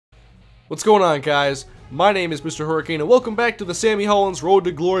What's going on, guys? My name is Mr. Hurricane, and welcome back to the Sammy Hollins Road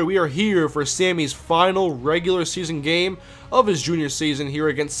to Glory. We are here for Sammy's final regular season game of his junior season here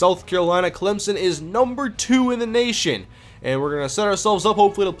against South Carolina. Clemson is #2 in the nation, and we're going to set ourselves up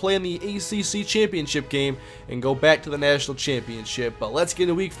hopefully to play in the ACC championship game and go back to the national championship. But let's get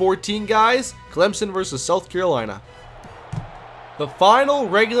into week 14, guys. Clemson versus South Carolina. The final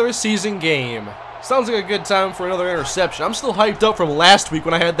regular season game. Sounds like a good time for another interception. I'm still hyped up from last week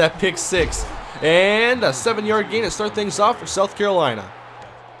when I had that pick 6. And a 7-yard gain to start things off for South Carolina.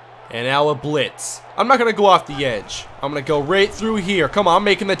 And now a blitz. I'm not going to go off the edge. I'm going to go right through here. Come on, I'm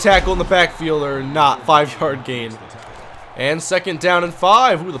making the tackle in the backfield or not. 5-yard gain. And second down and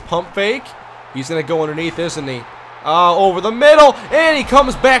 5. Ooh, the pump fake. He's going to go underneath, isn't he? Over the middle. And he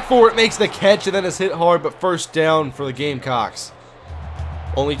comes back for it, makes the catch, and then is hit hard, but first down for the Gamecocks.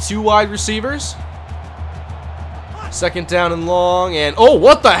 Only 2 wide receivers. Second down and long, and oh,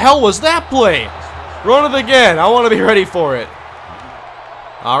 what the hell was that play? Run it again. I want to be ready for it.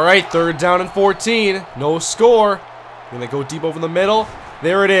 All right, third down and 14. No score. Gonna go deep over the middle.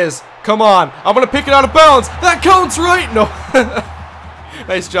 There it is. Come on. I'm gonna pick it out of bounds. That counts, right? No.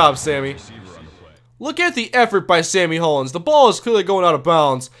 Nice job, Sammy. Look at the effort by Sammy Hollins. The ball is clearly going out of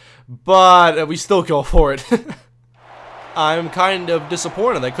bounds, but we still go for it. I'm kind of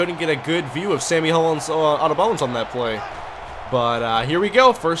disappointed I couldn't get a good view of Sammy Hollins out of bounds on that play. But here we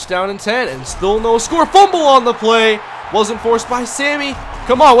go, first down and 10, and still no score. Fumble on the play. Wasn't forced by Sammy.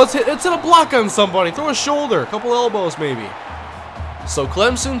 Come on, let's hit a block on somebody. Throw a shoulder, a couple elbows maybe. So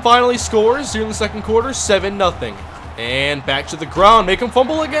Clemson finally scores here in the second quarter, 7-0. And back to the ground, make him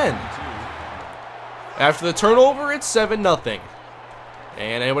fumble again. After the turnover, it's 7-0.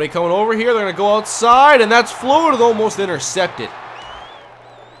 And anybody coming over here, they're going to go outside, and that's floated, almost intercepted.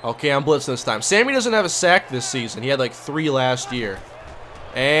 Okay, I'm blitzing this time. Sammy doesn't have a sack this season. He had like 3 last year.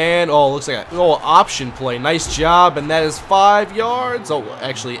 And, oh, looks like a option play. Nice job, and that is 5 yards. Oh,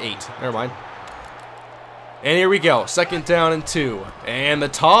 actually 8. Never mind. And here we go. Second down and 2. And the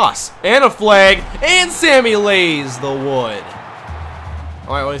toss. And a flag. And Sammy lays the wood.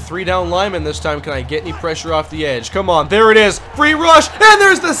 Alright, only 3 down linemen this time. Can I get any pressure off the edge? Come on, there it is. Free rush, and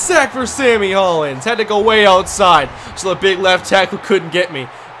there's the sack for Sammy Hollins. Had to go way outside, so the big left tackle couldn't get me.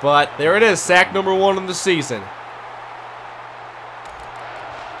 But there it is, sack number 1 of the season.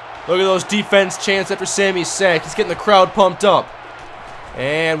 Look at those defense chants after Sammy's sack. He's getting the crowd pumped up.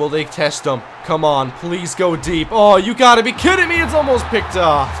 And will they test him? Come on, please go deep. Oh, you gotta be kidding me. It's almost picked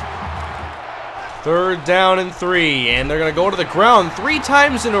off. Third down and 3, and they're going to go to the ground 3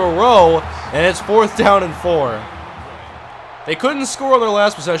 times in a row, and it's 4th down and 4. They couldn't score on their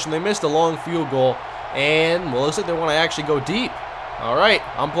last possession. They missed a long field goal, and well, it looks like they want to actually go deep. All right,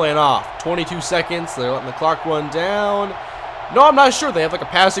 I'm playing off. 22 seconds. They're letting the clock run down. No, I'm not sure. They have like a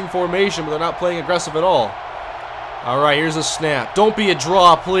passing formation, but they're not playing aggressive at all. All right, here's a snap. Don't be a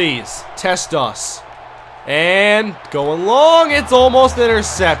draw, please. Test us. And going long, it's almost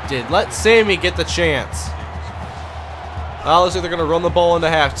intercepted. Let Sammy get the chance. Looks like they're going to run the ball into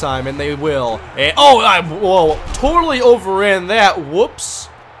halftime, and they will. And, whoa, totally overran that. Whoops.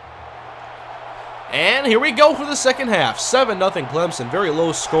 And here we go for the second half. 7-0 Clemson, very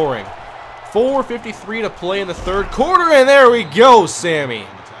low scoring. 4:53 to play in the third quarter, and there we go, Sammy.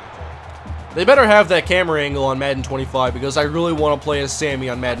 They better have that camera angle on Madden 25 because I really want to play as Sammy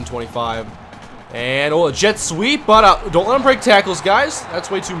on Madden 25. And, a jet sweep, but don't let him break tackles, guys. That's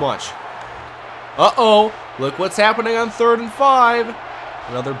way too much. Uh-oh. Look what's happening on 3rd and 5.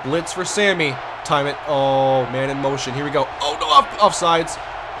 Another blitz for Sammy. Time it. Oh, man in motion. Here we go. Oh, no, offsides.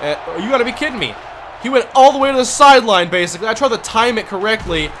 You got to be kidding me. He went all the way to the sideline, basically. I tried to time it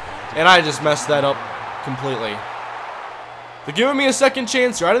correctly, and I just messed that up completely. They're giving me a second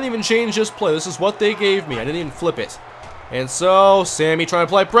chance here. I didn't even change this play. This is what they gave me. I didn't even flip it. And so, Sammy trying to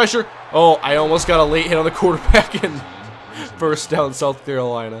apply pressure. Oh, I almost got a late hit on the quarterback and first down, South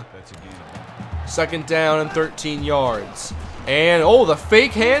Carolina. Second down and 13 yards. And, oh, the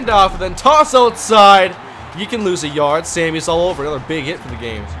fake handoff and then toss outside. You can lose a yard. Sammy's all over. Another big hit for the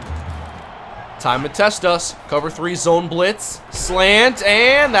game. Time to test us. Cover 3 zone blitz. Slant,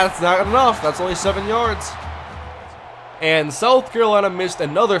 and that's not enough. That's only 7 yards. And South Carolina missed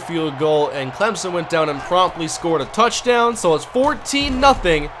another field goal, and Clemson went down and promptly scored a touchdown, so it's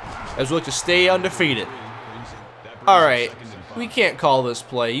 14-0 as we look to stay undefeated. Alright, we can't call this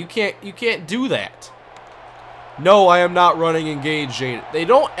play. You can't do that. No, I am not running engage. They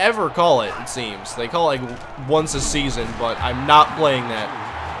don't ever call it, it seems. They call it like once a season, but I'm not playing that.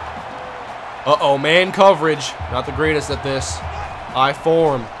 Uh-oh, man coverage. Not the greatest at this. I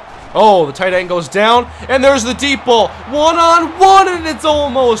form. Oh, the tight end goes down, and there's the deep ball. One-on-one, and it's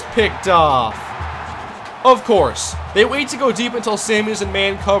almost picked off. Of course, they wait to go deep until Sammy's in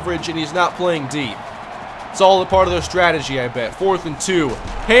man coverage and he's not playing deep. It's all a part of their strategy, I bet. 4th and 2.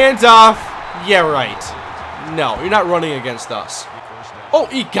 Hand off. Yeah, right. No, you're not running against us. Oh,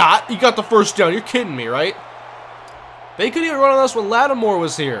 he got the first down. You're kidding me, right? They couldn't even run on us when Lattimore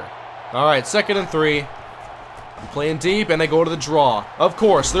was here. All right, 2nd and 3. I'm playing deep, and they go to the draw. Of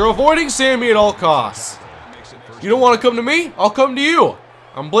course, they're avoiding Sammy at all costs. You don't want to come to me? I'll come to you.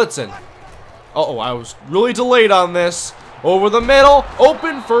 I'm blitzing. Uh-oh, I was really delayed on this. Over the middle,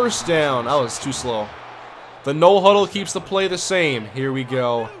 open first down. I was too slow. The no huddle keeps the play the same. Here we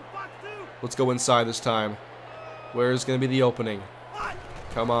go. Let's go inside this time. Where's going to be the opening?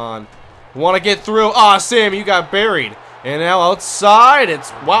 Come on. Want to get through. Ah, Sammy, you got buried. And now outside,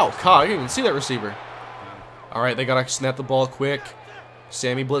 it's... Wow, God, I didn't even see that receiver. All right, they got to snap the ball quick.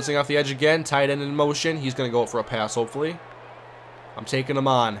 Sammy blitzing off the edge again. Tight end in motion. He's going to go for a pass, hopefully. I'm taking him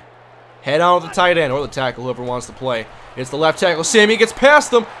on. Head on with the tight end or the tackle, whoever wants to play. It's the left tackle. Sammy gets past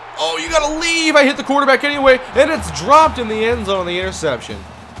them. Oh, you got to leave. I hit the quarterback anyway, and it's dropped in the end zone on the interception.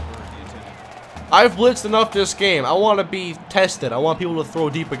 I've blitzed enough this game. I want to be tested. I want people to throw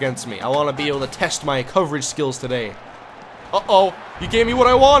deep against me. I want to be able to test my coverage skills today. Uh-oh. You gave me what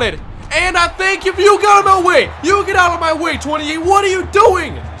I wanted. And I thank you. You got out of my way. You get out of my way, 28. What are you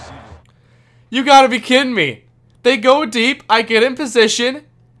doing? You got to be kidding me. They go deep. I get in position.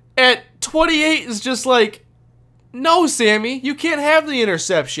 At 28 is just like, no, Sammy, you can't have the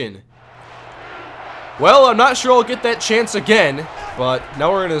interception. Well, I'm not sure I'll get that chance again, but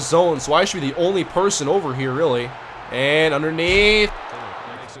now we're in a zone, so I should be the only person over here, really. And underneath.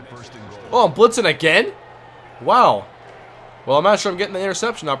 Oh, I'm blitzing again? Wow. Well, I'm not sure I'm getting the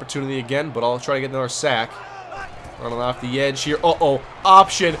interception opportunity again, but I'll try to get another sack. Running off the edge here. Uh-oh,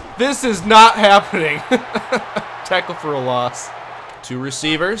 option. This is not happening. Tackle for a loss. 2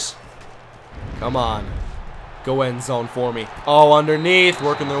 receivers. Come on. Go end zone for me. Oh, underneath.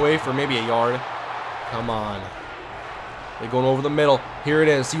 Working their way for maybe a yard. Come on. They're going over the middle. Here it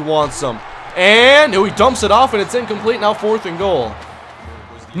is. He wants some. And oh, he dumps it off, and it's incomplete. Now 4th and goal.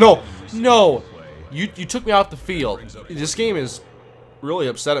 No. No. You took me off the field. This game is really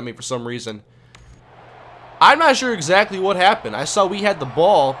upset at me for some reason. I'm not sure exactly what happened. I saw we had the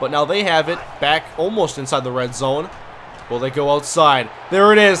ball, but now they have it back almost inside the red zone. Well, they go outside.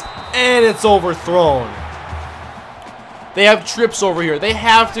 There it is. And it's overthrown. They have trips over here. They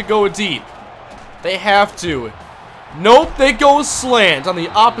have to go deep. They have to. Nope, they go slant on the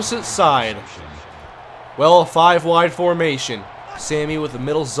opposite side. Well, a 5-wide formation. Sammy with the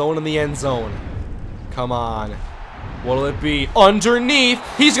middle zone in the end zone. Come on. What'll it be? Underneath.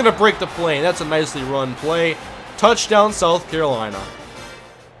 He's going to break the play. That's a nicely run play. Touchdown, South Carolina.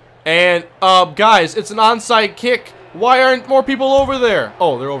 And, guys, it's an onside kick. Why aren't more people over there?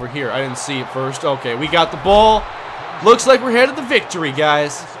 Oh, they're over here. I didn't see it first. Okay, we got the ball. Looks like we're headed to victory,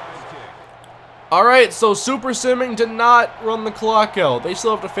 guys. Alright, so Super Simming did not run the clock out. They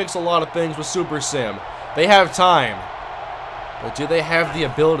still have to fix a lot of things with Super Sim. They have time. But do they have the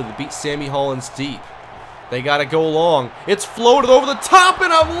ability to beat Sammy Hollins deep? They got to go long. It's floated over the top,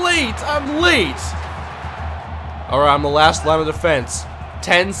 and I'm late. I'm late. Alright, I'm the last line of defense.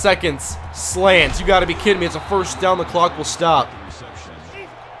 10 seconds. Slant. You got to be kidding me. It's a first down. The clock will stop.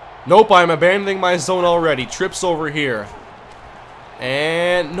 Nope, I'm abandoning my zone already. Trips over here.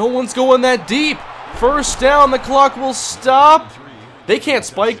 And no one's going that deep. First down. The clock will stop. They can't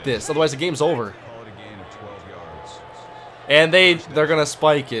spike this. Otherwise, the game's over. And they're going to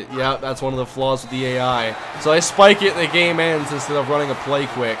spike it. Yeah, that's one of the flaws with the AI. So they spike it and the game ends instead of running a play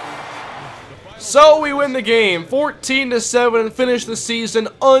quick. So we win the game 14-7 and finish the season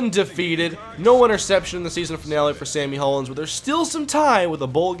undefeated. No interception in the season finale for Sammy Hollins, but there's still some time with a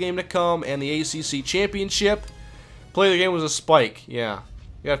bowl game to come and the ACC championship. Play of the game was a spike. Yeah,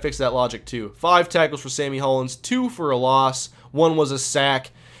 you got to fix that logic too. 5 tackles for Sammy Hollins, 2 for a loss, 1 was a sack.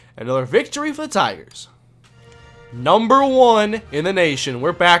 Another victory for the Tigers. #1 in the nation.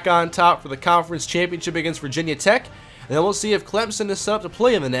 We're back on top for the conference championship against Virginia Tech. And then we'll see if Clemson is set up to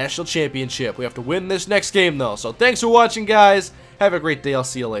play in the national championship. We have to win this next game, though. So thanks for watching, guys. Have a great day. I'll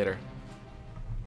see you later.